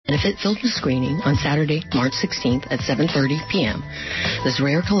benefit film screening on Saturday, March 16th at 7:30 p.m. This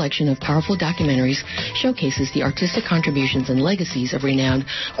rare collection of powerful documentaries showcases the artistic contributions and legacies of renowned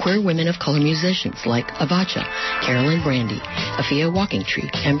queer women of color musicians like Abacha, Carolyn Brandy, Afia Walking Tree,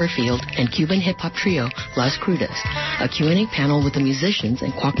 Amber Field, and Cuban hip-hop trio Las Crudas. A Q&A panel with the musicians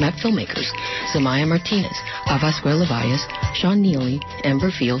and Quackmap filmmakers, Samaya Martinez, Avasquela Valles, Sean Neely,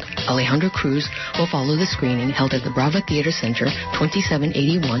 Amber Field, Alejandro Cruz will follow the screening held at the Brava Theater Center,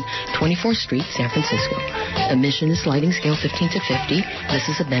 2781 24th Street, San Francisco. Admission is sliding scale 15 to 50. This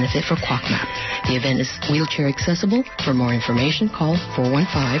is a benefit for Quackmap. The event is wheelchair accessible. For more information, call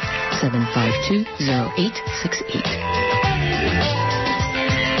 415-752-0868.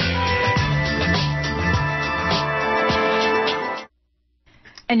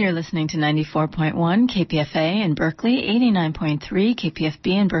 And you're listening to 94.1 KPFA in Berkeley, 89.3 KPFB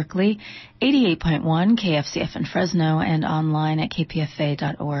in Berkeley, 88.1 KFCF in Fresno, and online at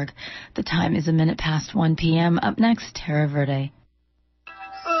kpfa.org. The time is 1 p.m. Up next, Terra Verde.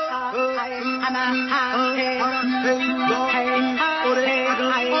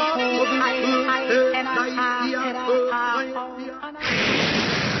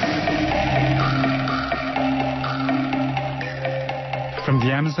 From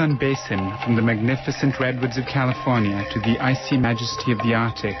the Amazon basin, from the magnificent redwoods of California to the icy majesty of the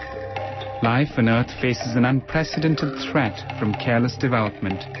Arctic, life on Earth faces an unprecedented threat from careless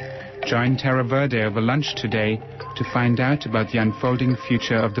development. Join Terra Verde over lunch today to find out about the unfolding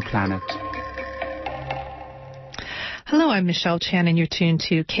future of the planet. Hello, I'm Michelle Chan, and you're tuned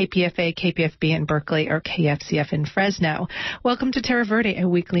to KPFA, KPFB in Berkeley, or KFCF in Fresno. Welcome to Terra Verde, a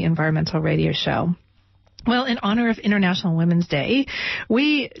weekly environmental radio show. Well, in honor of International Women's Day,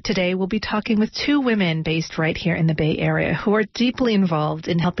 we today will be talking with two women based right here in the Bay Area who are deeply involved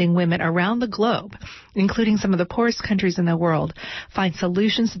in helping women around the globe, including some of the poorest countries in the world, find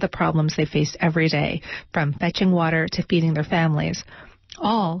solutions to the problems they face every day, from fetching water to feeding their families,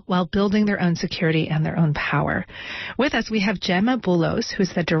 all while building their own security and their own power. With us, we have Gemma Boulos,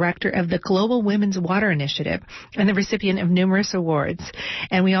 who's the director of the Global Women's Water Initiative and the recipient of numerous awards.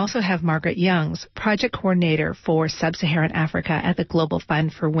 And we also have Margaret Youngs, project coordinator for Sub-Saharan Africa at the Global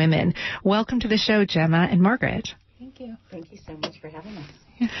Fund for Women. Welcome to the show, Gemma and Margaret. Thank you. Thank you so much for having us.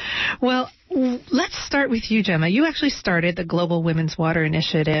 Well, let's start with you, Gemma. You actually started the Global Women's Water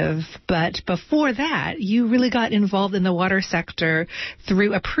Initiative, but before that, you really got involved in the water sector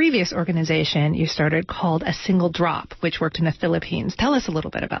through a previous organization you started called A Single Drop, which worked in the Philippines. Tell us a little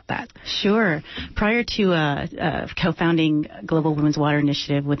bit about that. Sure. Prior to co-founding Global Women's Water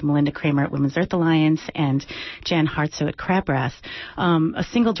Initiative with Melinda Kramer at Women's Earth Alliance and Jan Hartso at Crabgrass, A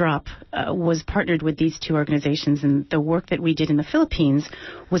Single Drop was partnered with these two organizations, and the work that we did in the Philippines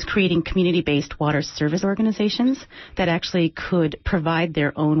was creating community-based water service organizations that actually could provide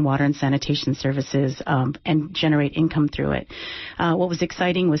their own water and sanitation services and generate income through it. What was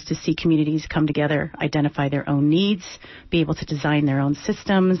exciting was to see communities come together, identify their own needs, be able to design their own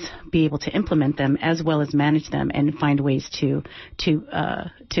systems, be able to implement them as well as manage them, and find ways to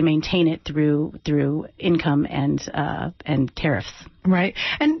maintain it through income and tariffs. Right.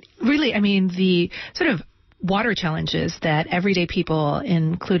 And really, I mean, the sort of water challenges that everyday people,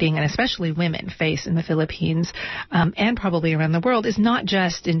 including and especially women, face in the Philippines and probably around the world is not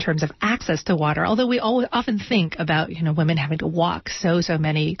just in terms of access to water, although we often think about, women having to walk so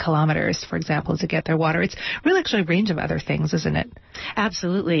many kilometers, for example, to get their water. It's really actually a range of other things, isn't it?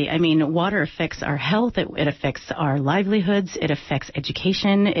 Absolutely. I mean, water affects our health. It affects our livelihoods. It affects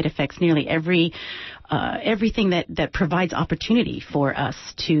education. It affects nearly everything that provides opportunity for us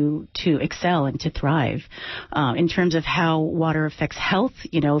to excel and to thrive. In terms of how water affects health,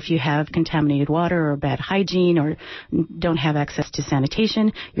 if you have contaminated water or bad hygiene or don't have access to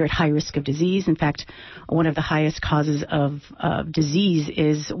sanitation, you're at high risk of disease. In fact, one of the highest causes of disease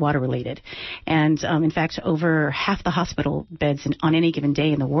is water-related. And in fact, over half the hospital beds on any given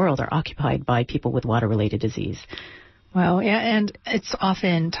day in the world are occupied by people with water-related disease. Wow, yeah, and it's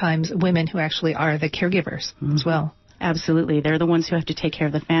oftentimes women who actually are the caregivers as well. Absolutely. They're the ones who have to take care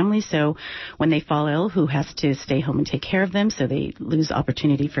of the family. So when they fall ill, who has to stay home and take care of them? So they lose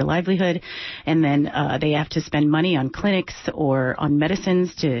opportunity for livelihood. And then they have to spend money on clinics or on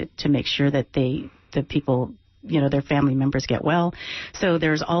medicines to make sure that the people, their family members get well. So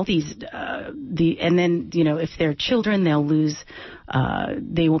there's all these, and then, if they're children, they'll lose,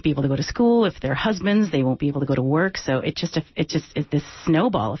 they won't be able to go to school. If they're husbands, they won't be able to go to work. So it's this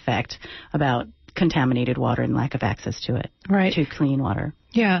snowball effect about contaminated water and lack of access to it, right, to clean water.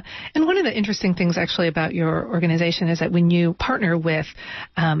 Yeah. And one of the interesting things actually about your organization is that when you partner with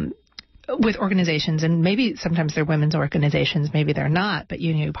with organizations, and maybe sometimes they're women's organizations, maybe they're not, but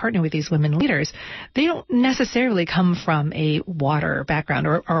you partner with these women leaders, they don't necessarily come from a water background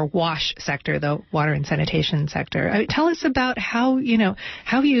or WASH sector, the water and sanitation sector. I mean, tell us about how you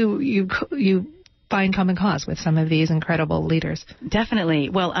find common cause with some of these incredible leaders. Definitely.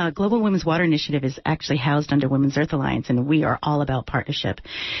 Well, Global Women's Water Initiative is actually housed under Women's Earth Alliance, and we are all about partnership.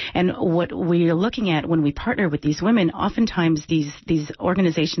 And what we're looking at when we partner with these women, oftentimes these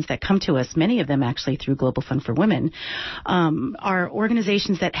organizations that come to us, many of them actually through Global Fund for Women, are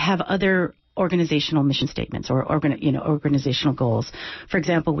organizations that have other organizational mission statements or organizational goals. For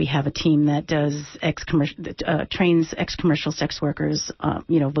example, we have a team that does trains ex-commercial sex workers,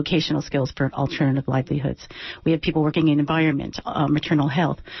 vocational skills for alternative livelihoods. We have people working in environment, maternal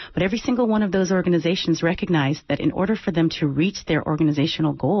health. But every single one of those organizations recognize that in order for them to reach their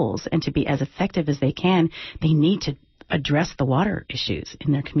organizational goals and to be as effective as they can, they need to address the water issues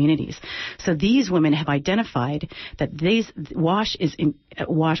in their communities. So these women have identified that WASH is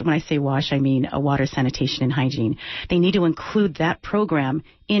WASH. When I say WASH, I mean water, sanitation, and hygiene. They need to include that program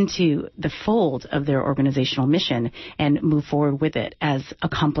into the fold of their organizational mission and move forward with it as a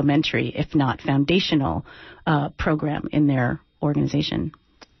complementary, if not foundational, program in their organization.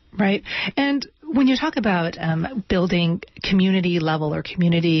 Right. And when you talk about building community level or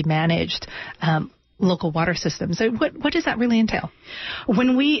community managed local water systems, what does that really entail?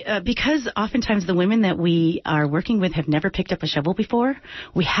 When because oftentimes the women that we are working with have never picked up a shovel before,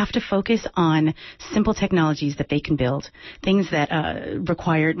 we have to focus on simple technologies that they can build, things that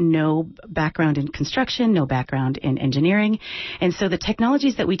require no background in construction, no background in engineering. And so the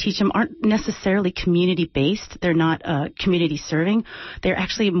technologies that we teach them aren't necessarily community-based. They're not community-serving. They're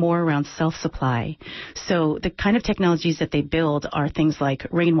actually more around self-supply. So the kind of technologies that they build are things like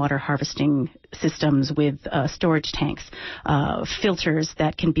rainwater harvesting systems with storage tanks, filters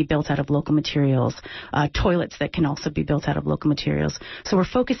that can be built out of local materials, toilets that can also be built out of local materials. So we're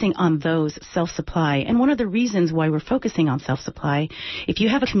focusing on those self-supply. And one of the reasons why we're focusing on self-supply, if you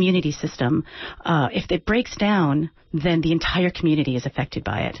have a community system, if it breaks down, then the entire community is affected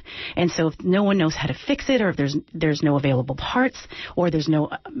by it. And so if no one knows how to fix it, or if there's no available parts, or there's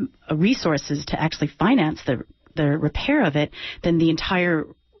no resources to actually finance the repair of it, then the entire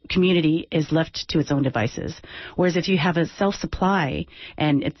community is left to its own devices. Whereas if you have a self-supply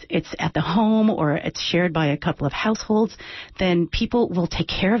and it's at the home or it's shared by a couple of households, then people will take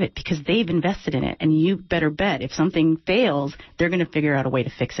care of it because they've invested in it. And you better bet if something fails, they're going to figure out a way to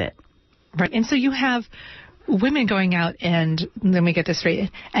fix it. Right. And so you have women going out and, let me get this straight,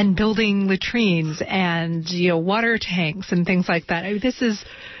 and building latrines and water tanks and things like that.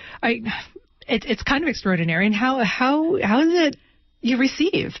 It's kind of extraordinary. And how is it you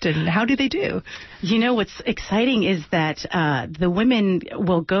received, and how do they do? What's exciting is that the women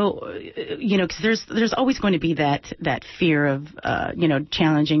will go, because there's always going to be that fear of,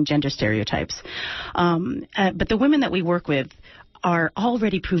 challenging gender stereotypes. But the women that we work with are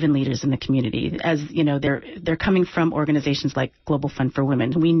already proven leaders in the community. As they're coming from organizations like Global Fund for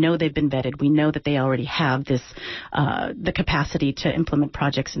Women. We know they've been vetted. We know that they already have this the capacity to implement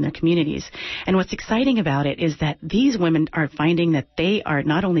projects in their communities. And what's exciting about it is that these women are finding that they are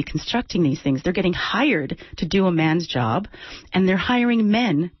not only constructing these things, they're getting hired to do a man's job, and they're hiring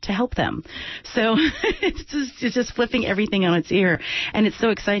men to help them. So it's just flipping everything on its ear. And it's so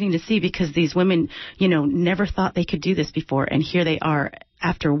exciting to see because these women, never thought they could do this before, and here they are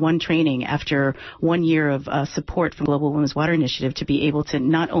after one training, after 1 year of support from Global Women's Water Initiative to be able to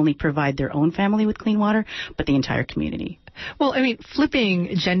not only provide their own family with clean water, but the entire community. Well,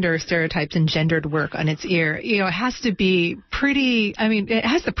 flipping gender stereotypes and gendered work on its ear, it has to be pretty, it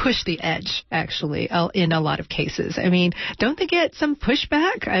has to push the edge, actually, in a lot of cases. Don't they get some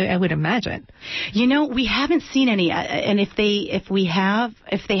pushback? I would imagine. We haven't seen any, and if they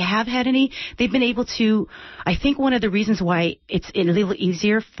have had any, they've been able to, I think one of the reasons why it's a little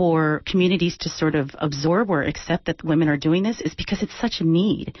easier for communities to sort of absorb or accept that women are doing this is because it's such a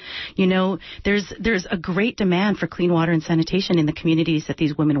need. There's a great demand for clean water and sanitation in the communities that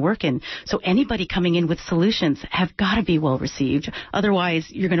these women work in. So anybody coming in with solutions have got to be well received. Otherwise,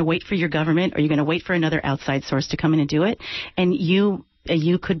 you're going to wait for your government or you're going to wait for another outside source to come in and do it. And you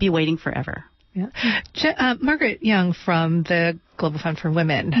could be waiting forever. Yeah. Margaret Young from the Global Fund for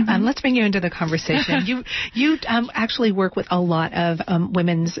Women. Mm-hmm. Let's bring you into the conversation. You actually work with a lot of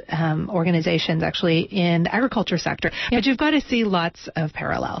women's organizations actually in the agriculture sector, but you've got to see lots of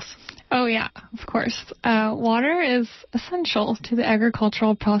parallels. Oh, yeah, of course. Water is essential to the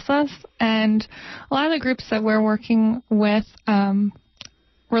agricultural process, and a lot of the groups that we're working with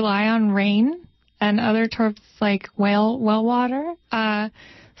rely on rain and other types like well water.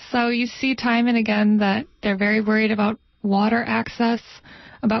 So you see time and again that they're very worried about water access,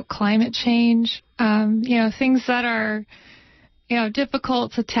 about climate change, things that are,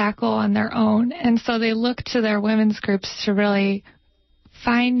 difficult to tackle on their own. And so they look to their women's groups to really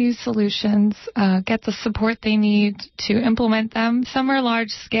find new solutions, get the support they need to implement them. Some are large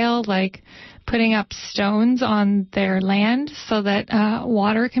scale, like putting up stones on their land so that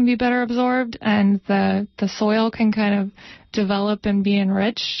water can be better absorbed and the soil can kind of develop and be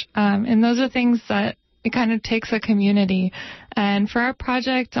enriched. And those are things that it kind of takes a community. And for our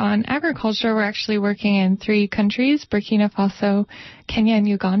project on agriculture, we're actually working in 3 countries, Burkina Faso, Kenya, and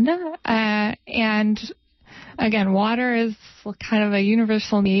Uganda. And again, water is kind of a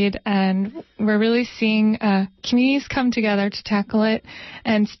universal need, and we're really seeing communities come together to tackle it.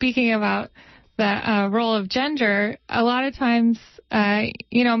 And speaking about the role of gender, a lot of times,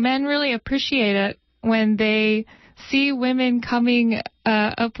 men really appreciate it when they see women coming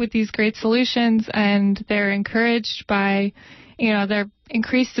up with these great solutions, and they're encouraged by, their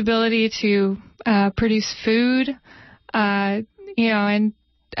increased ability to produce food. And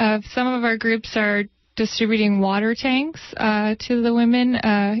some of our groups are distributing water tanks to the women,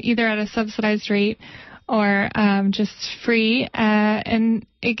 either at a subsidized rate or just free, and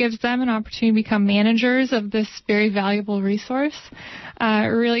it gives them an opportunity to become managers of this very valuable resource. It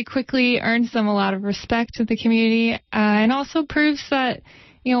really quickly earns them a lot of respect in the community, and also proves that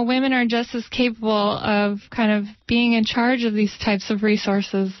women are just as capable of kind of being in charge of these types of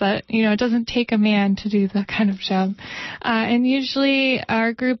resources, that it doesn't take a man to do that kind of job. And usually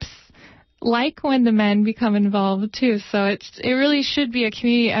our groups like when the men become involved too. So it really should be a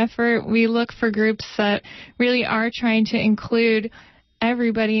community effort. We look for groups that really are trying to include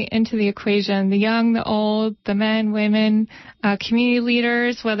everybody into the equation, the young, the old, the men, women, community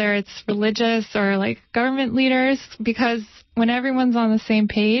leaders, whether it's religious or like government leaders, because when everyone's on the same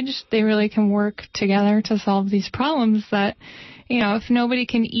page, they really can work together to solve these problems that, if nobody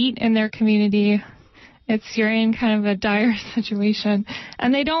can eat in their community, you're in kind of a dire situation.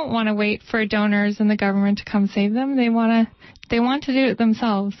 And they don't want to wait for donors and the government to come save them. They want to do it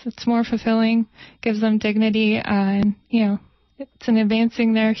themselves. It's more fulfilling, gives them dignity, and, it's in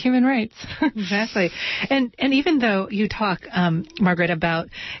advancing their human rights. Exactly. And even though you talk, Margaret, about,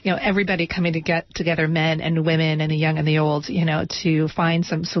 everybody coming to get together, men and women and the young and the old, to find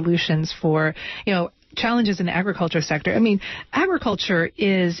some solutions for, challenges in the agriculture sector. I mean, agriculture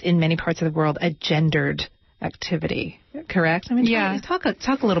is in many parts of the world a gendered activity, correct? I mean, talk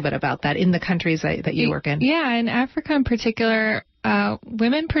a little bit about that in the countries that you work in. Yeah, in Africa in particular,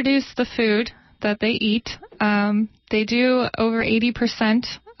 women produce the food that they eat. They do over 80%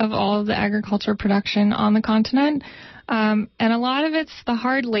 of all of the agriculture production on the continent. And a lot of it's the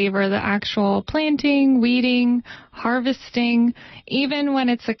hard labor, the actual planting, weeding, harvesting. Even when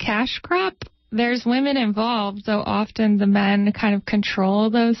it's a cash crop, there's women involved, though often the men kind of control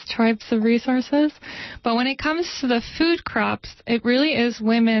those types of resources. But when it comes to the food crops, it really is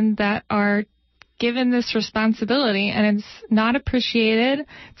women that are given this responsibility, and it's not appreciated.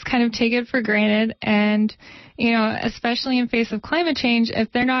 It's kind of taken for granted. And, especially in face of climate change,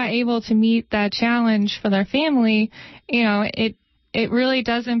 if they're not able to meet that challenge for their family, it really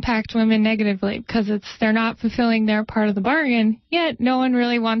does impact women negatively, because they're not fulfilling their part of the bargain, yet no one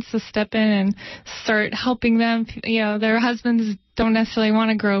really wants to step in and start helping them. Their husbands don't necessarily want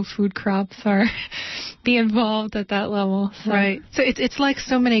to grow food crops or be involved at that level. So. Right. So it's like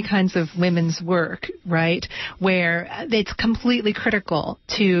so many kinds of women's work, right, where it's completely critical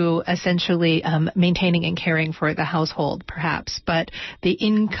to essentially maintaining and caring for the household, perhaps, but the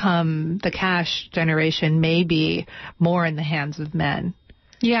income, the cash generation may be more in the hands of men.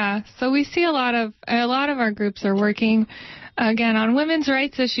 Yeah, so we see a lot of our groups are working, again, on women's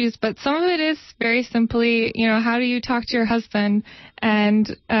rights issues, but some of it is very simply, how do you talk to your husband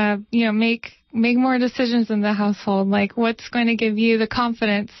and, make more decisions in the household? Like, what's going to give you the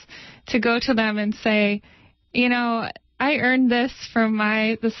confidence to go to them and say, I earned this from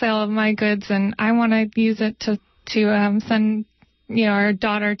the sale of my goods, and I want to use it to send, our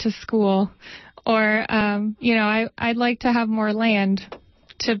daughter to school, or, I'd like to have more land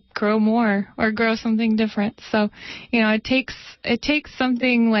to grow more or grow something different. So, it takes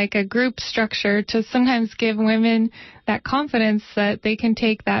something like a group structure to sometimes give women that confidence that they can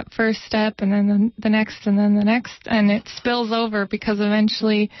take that first step, and then the next, and then the next, and it spills over, because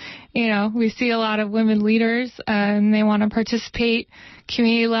eventually, we see a lot of women leaders, and they want to participate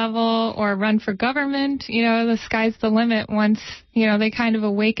community level or run for government, the sky's the limit once, they kind of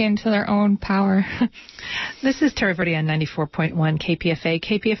awaken to their own power. This is Terra Verde on 94.1 KPFA,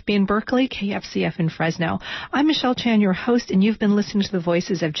 KPFB in Berkeley, KFCF in Fresno. I'm Michelle Chan, your host, and you've been listening to the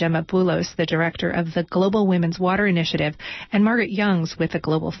voices of Gemma Boulos, the director of the Global Women's Water Initiative, and Margaret Youngs with the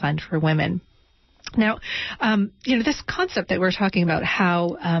Global Fund for Women. Now, this concept that we're talking about,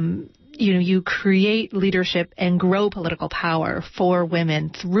 how you create leadership and grow political power for women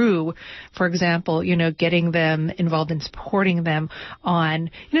through, for example, getting them involved in supporting them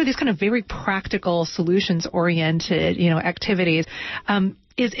on, these kind of very practical, solutions-oriented, activities,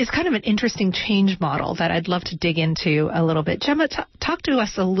 is kind of an interesting change model that I'd love to dig into a little bit. Gemma, talk to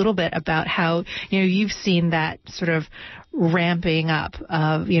us a little bit about how, you've seen that sort of ramping up,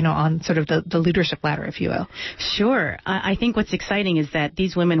 on sort of the leadership ladder, if you will. Sure. I think what's exciting is that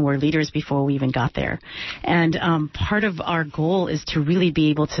these women were leaders before we even got there. And part of our goal is to really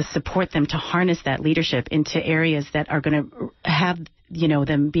be able to support them to harness that leadership into areas that are going to have,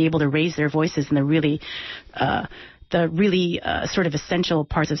 them be able to raise their voices in the really sort of essential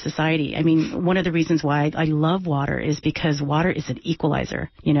parts of society. I mean, one of the reasons why I love water is because water is an equalizer.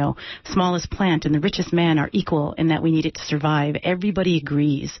 Smallest plant and the richest man are equal in that we need it to survive. Everybody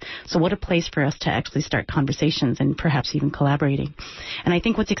agrees. So what a place for us to actually start conversations and perhaps even collaborating. And I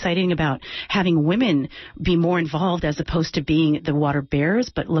think what's exciting about having women be more involved as opposed to being the water bearers,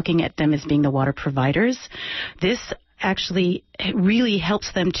 but looking at them as being the water providers, this actually really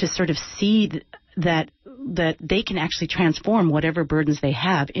helps them to sort of see that they can actually transform whatever burdens they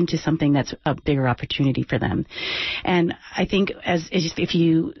have into something that's a bigger opportunity for them. And I think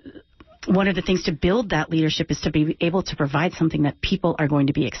one of the things to build that leadership is to be able to provide something that people are going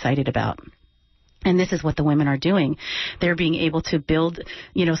to be excited about. And this is what the women are doing. They're being able to build,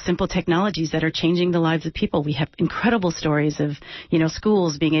 simple technologies that are changing the lives of people. We have incredible stories of,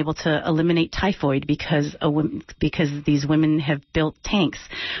 schools being able to eliminate typhoid because these women have built tanks.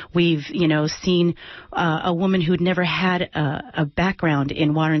 We've, seen a woman who'd never had a background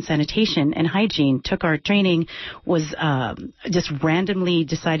in water and sanitation and hygiene, took our training, was just randomly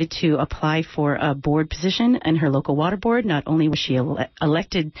decided to apply for a board position in her local water board. Not only was she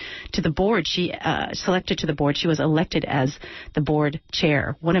elected to the board, selected to the board, she was elected as the board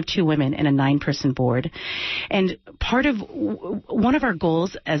chair, one of two women in a 9-person board. And one of our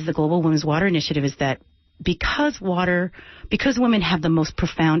goals as the Global Women's Water Initiative is that because women have the most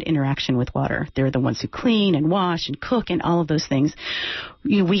profound interaction with water, they're the ones who clean and wash and cook and all of those things,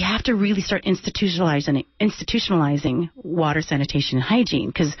 we have to really start institutionalizing water, sanitation, and hygiene,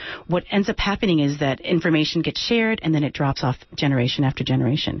 because what ends up happening is that information gets shared and then it drops off generation after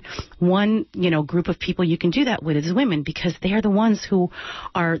generation. One, group of people you can do that with is women, because they are the ones who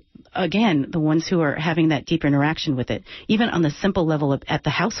are, again, the ones who are having that deeper interaction with it. Even on the simple level at the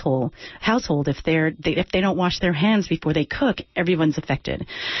household, if they don't wash their hands before they cook, everyone's affected.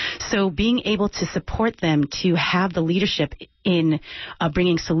 So being able to support them to have the leadership in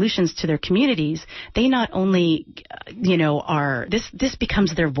bringing solutions to their communities, they not only, this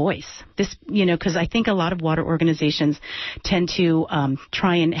becomes their voice. This, because I think a lot of water organizations tend to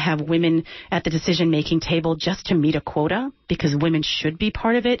try and have women at the decision-making table just to meet a quota, because women should be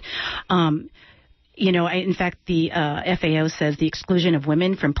part of it. In fact, the FAO says the exclusion of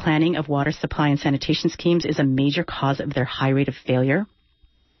women from planning of water supply and sanitation schemes is a major cause of their high rate of failure.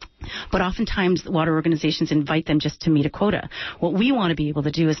 But oftentimes, water organizations invite them just to meet a quota. What we want to be able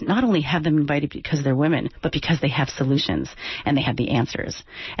to do is not only have them invited because they're women, but because they have solutions and they have the answers.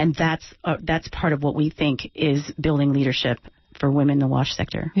 And that's part of what we think is building leadership for women in the wash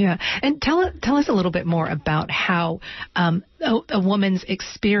sector. Yeah. And tell us a little bit more about how a woman's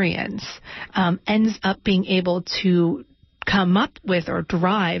experience ends up being able to come up with or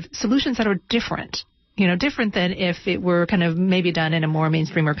drive solutions that are different. Different than if it were kind of maybe done in a more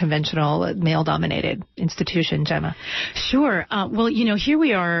mainstream or conventional male-dominated institution, Gemma. Sure. Well, here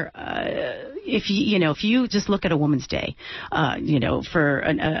we are. If you just look at a woman's day, for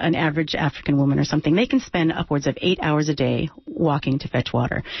an average African woman or something, they can spend upwards of 8 hours a day walking to fetch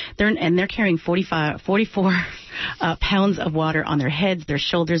water. They're carrying 44 pounds of water on their heads, their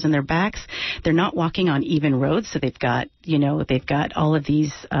shoulders, and their backs. They're not walking on even roads, so they've got all of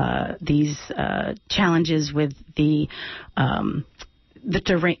these challenges with the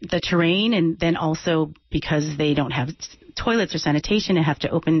terrain, and then also because they don't have toilets or sanitation and have to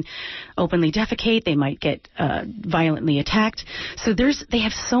openly defecate, they might get violently attacked. So they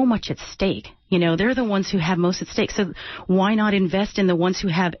have so much at stake. You know, they're the ones who have most at stake. So why not invest in the ones who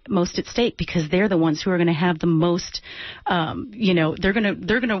have most at stake? Because they're the ones who are going to have the most, they're going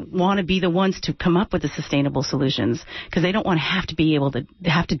to want to be the ones to come up with the sustainable solutions, because they don't want to have to be able to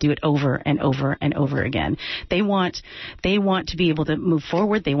have to do it over and over and over again. They want to be able to move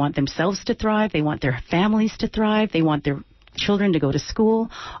forward. They want themselves to thrive. They want their families to thrive. They want their children to go to school.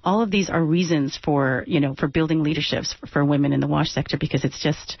 All of these are reasons for building leaderships for women in the wash sector, because it's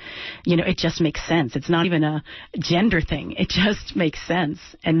just, it just makes sense. It's not even a gender thing. It just makes sense.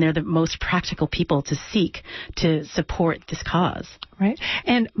 And they're the most practical people to seek to support this cause. Right.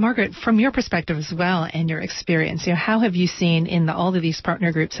 And Margaret, from your perspective as well and your experience, how have you seen in all of these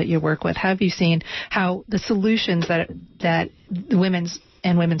partner groups that you work with, have you seen how the solutions that the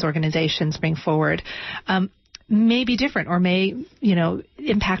women's organizations bring forward may be different, or may,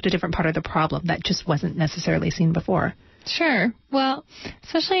 impact a different part of the problem that just wasn't necessarily seen before? Sure. Well,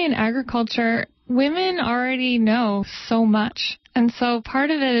 especially in agriculture, women already know so much. And so part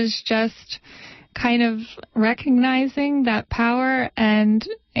of it is just kind of recognizing that power and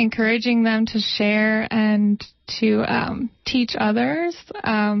encouraging them to share and to teach others,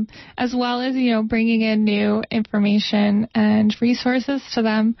 as well as, bringing in new information and resources to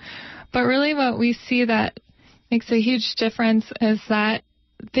them. But really what we see that makes a huge difference is that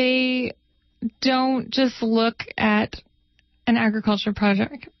they don't just look at an agriculture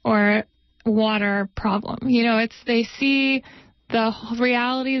project or water problem. They see the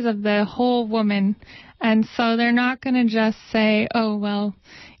realities of the whole woman. And so they're not going to just say, oh, well,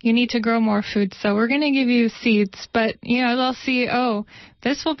 you need to grow more food, so we're going to give you seeds. But, they'll see, oh,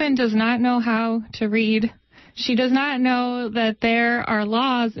 this woman does not know how to read. She does not know that there are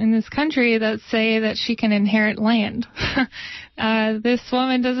laws in this country that say that she can inherit land. This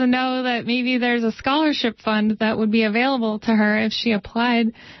woman doesn't know that maybe there's a scholarship fund that would be available to her if she applied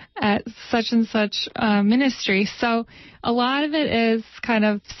at such and such ministry. So a lot of it is kind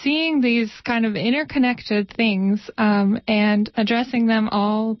of seeing these kind of interconnected things and addressing them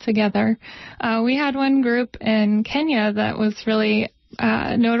all together. We had one group in Kenya that was really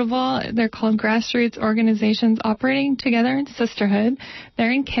notable. They're called Grassroots Organizations Operating Together in Sisterhood.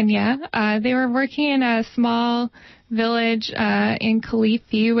 They're in Kenya. They were working in a small village in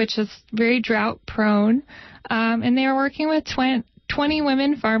Kilifi, which is very drought prone. And they were working with 20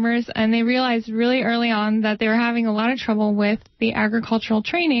 women farmers, and they realized really early on that they were having a lot of trouble with the agricultural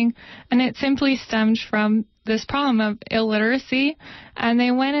training, and it simply stemmed from this problem of illiteracy. And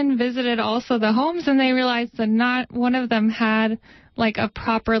they went and visited also the homes, and they realized that not one of them had like a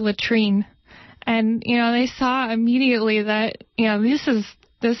proper latrine. And, they saw immediately that, this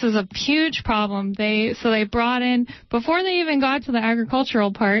is a huge problem. So they brought in, before they even got to the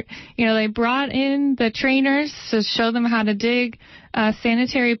agricultural part, they brought in the trainers to show them how to dig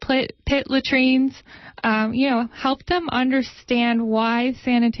sanitary pit latrines, help them understand why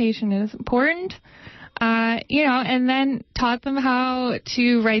sanitation is important, and then taught them how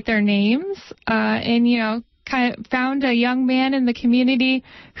to write their names, and, kind of found a young man in the community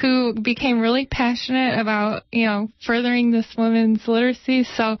who became really passionate about, furthering this woman's literacy.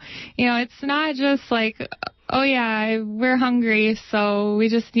 So, it's not just like, oh yeah, we're hungry, so we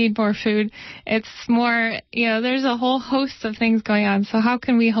just need more food. It's more, there's a whole host of things going on. So how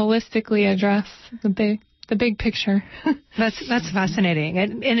can we holistically address the big picture? That's fascinating.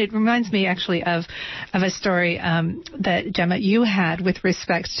 And it reminds me actually of a story that, Gemma, you had with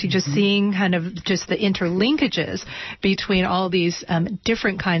respect to just seeing kind of just the interlinkages between all these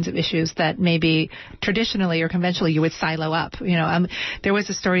different kinds of issues that maybe traditionally or conventionally you would silo up. There was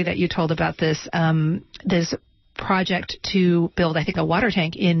a story that you told about this project to build, I think, a water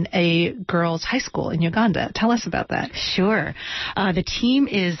tank in a girls' high school in Uganda. Tell us about that. Sure. The team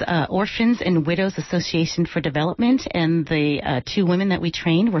is Orphans and Widows Association for Development, and the two women that we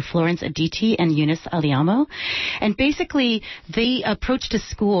trained were Florence Aditi and Eunice Aliamo. And basically, they approached a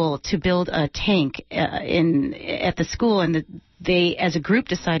school to build a tank at the school, and they, as a group,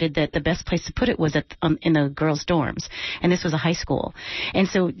 decided that the best place to put it was in the girls' dorms. And this was a high school. And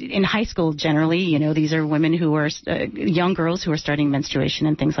so in high school, generally, these are women who are young girls who are starting menstruation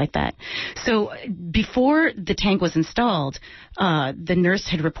and things like that. So before the tank was installed, the nurse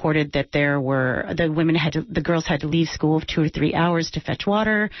had reported that the girls had to leave school 2 or 3 hours to fetch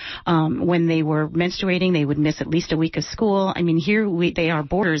water. When they were menstruating, they would miss at least a week of school. I mean, they are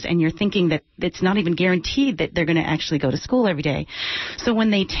boarders, and you're thinking that it's not even guaranteed that they're going to actually go to school every day. day. So when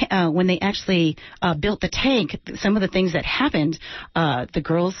they actually built the tank, some of the things that happened, the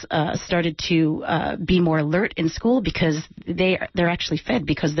girls started to be more alert in school because they're actually fed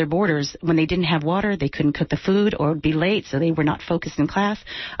because their boarders, when they didn't have water, they couldn't cook the food or be late, so they were not focused in class.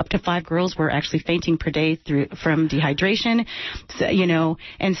 Up to 5 girls were actually fainting per day from dehydration.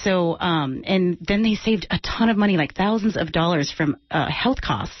 So, and then they saved a ton of money, like thousands of dollars from health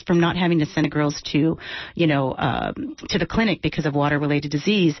costs from not having to send the girls to the clinic because of water-related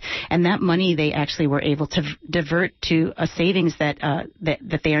disease. And that money they actually were able to divert to a savings that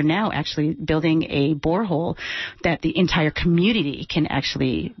they are now actually building a borehole that the entire community can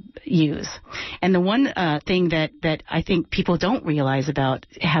actually use. And the one thing that I think people don't realize about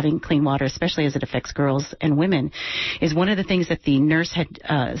having clean water, especially as it affects girls and women, is one of the things that the nurse had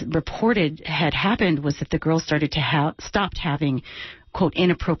reported had happened was that the girls started to stopped having, quote,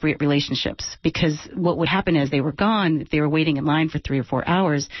 inappropriate relationships, because what would happen is they were gone, if they were waiting in line for 3 or 4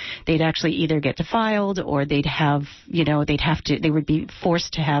 hours, they'd actually either get defiled or they would be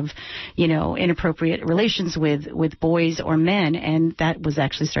forced to have, inappropriate relations with boys or men, and that was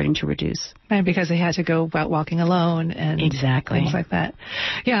actually starting to reduce. Right, because they had to go out walking alone and exactly things like that.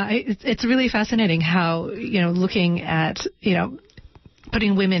 Yeah, it's really fascinating how, looking at,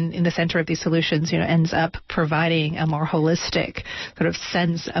 putting women in the center of these solutions, ends up providing a more holistic sort of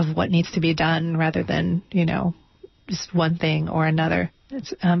sense of what needs to be done rather than, just one thing or another.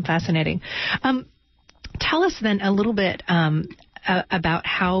 It's fascinating. Tell us then a little bit about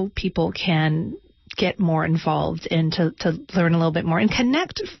how people can get more involved and to learn a little bit more and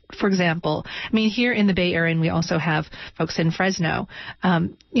connect. For example, here in the Bay Area, and we also have folks in Fresno,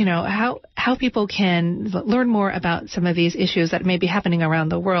 how people can learn more about some of these issues that may be happening around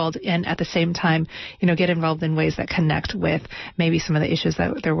the world, and at the same time, get involved in ways that connect with maybe some of the issues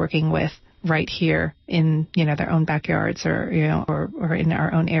that they're working with right here in, their own backyards or in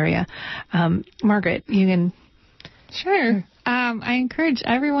our own area. Margaret, you can. Sure. I encourage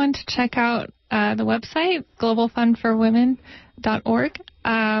everyone to check out the website, globalfundforwomen.org.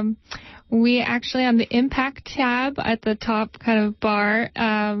 We actually, on the Impact tab at the top kind of bar,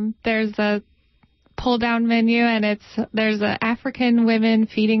 there's a pull-down menu, and there's African women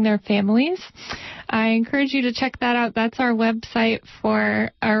feeding their families. I encourage you to check that out. That's our website for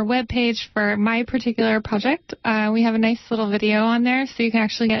our webpage for my particular project. We have a nice little video on there, so you can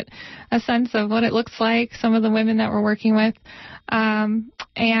actually get a sense of what it looks like, some of the women that we're working with.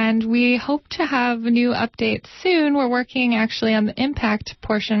 And we hope to have new updates soon. We're working actually on the impact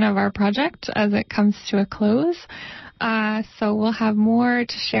portion of our project as it comes to a close. So we'll have more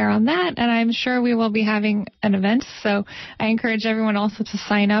to share on that, and I'm sure we will be having an event. So I encourage everyone also to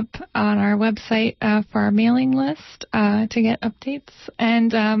sign up on our website for our mailing list to get updates.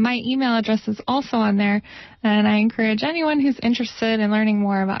 And my email address is also on there, and I encourage anyone who's interested in learning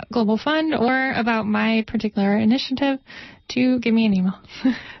more about Global Fund or about my particular initiative to give me an email.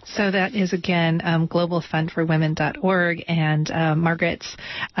 So that is, again, globalfundforwomen.org, and Margaret's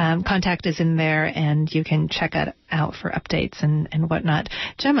contact is in there, and you can check it out for updates and whatnot.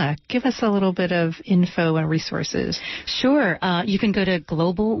 Gemma, give us a little bit of info and resources. Sure. You can go to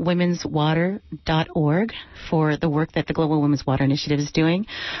globalwomenswater.org for the work that the Global Women's Water Initiative is doing.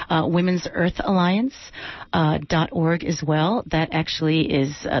 Women's Earth Alliance.org as well. That actually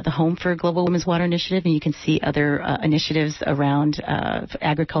is the home for Global Women's Water Initiative, and you can see other initiatives around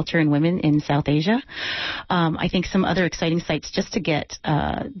agriculture and women in South Asia. I think some other exciting sites just to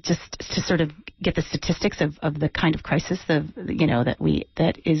sort of get the statistics of the kind of crisis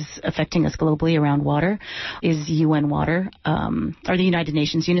that is affecting us globally around water is UN Water, or the United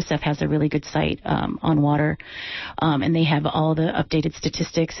Nations. UNICEF has a really good site on water, and they have all the updated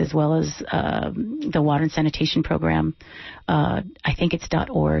statistics as well as the water and sanitation program. I think it's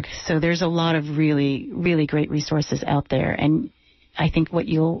 .org. So there's a lot of really, really great resources out there, and I think what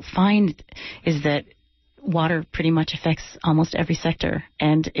you'll find is that water pretty much affects almost every sector.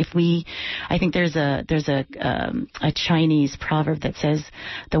 And I think there's a Chinese proverb that says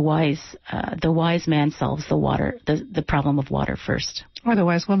the wise man solves the problem of water first. Or the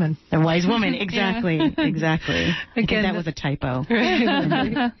wise woman. The wise woman, exactly, exactly. Again, that was a typo.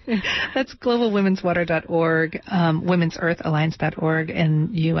 That's globalwomenswater.org, women'searthalliance.org, and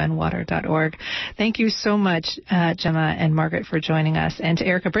unwater.org. Thank you so much, Gemma and Margaret, for joining us, and to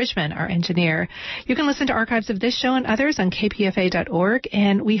Erica Bridgman, our engineer. You can listen to archives of this show and others on kpfa.org,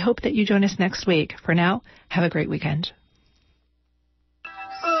 and we hope that you join us next week. For now, have a great weekend.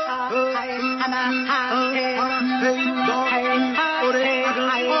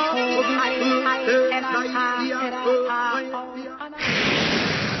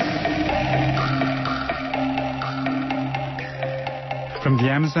 From the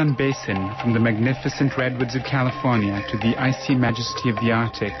Amazon basin, from the magnificent redwoods of California to the icy majesty of the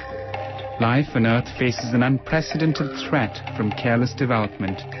Arctic, life on Earth faces an unprecedented threat from careless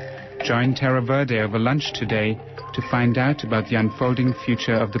development. Join Terra Verde over lunch today to find out about the unfolding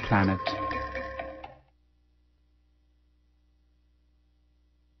future of the planet.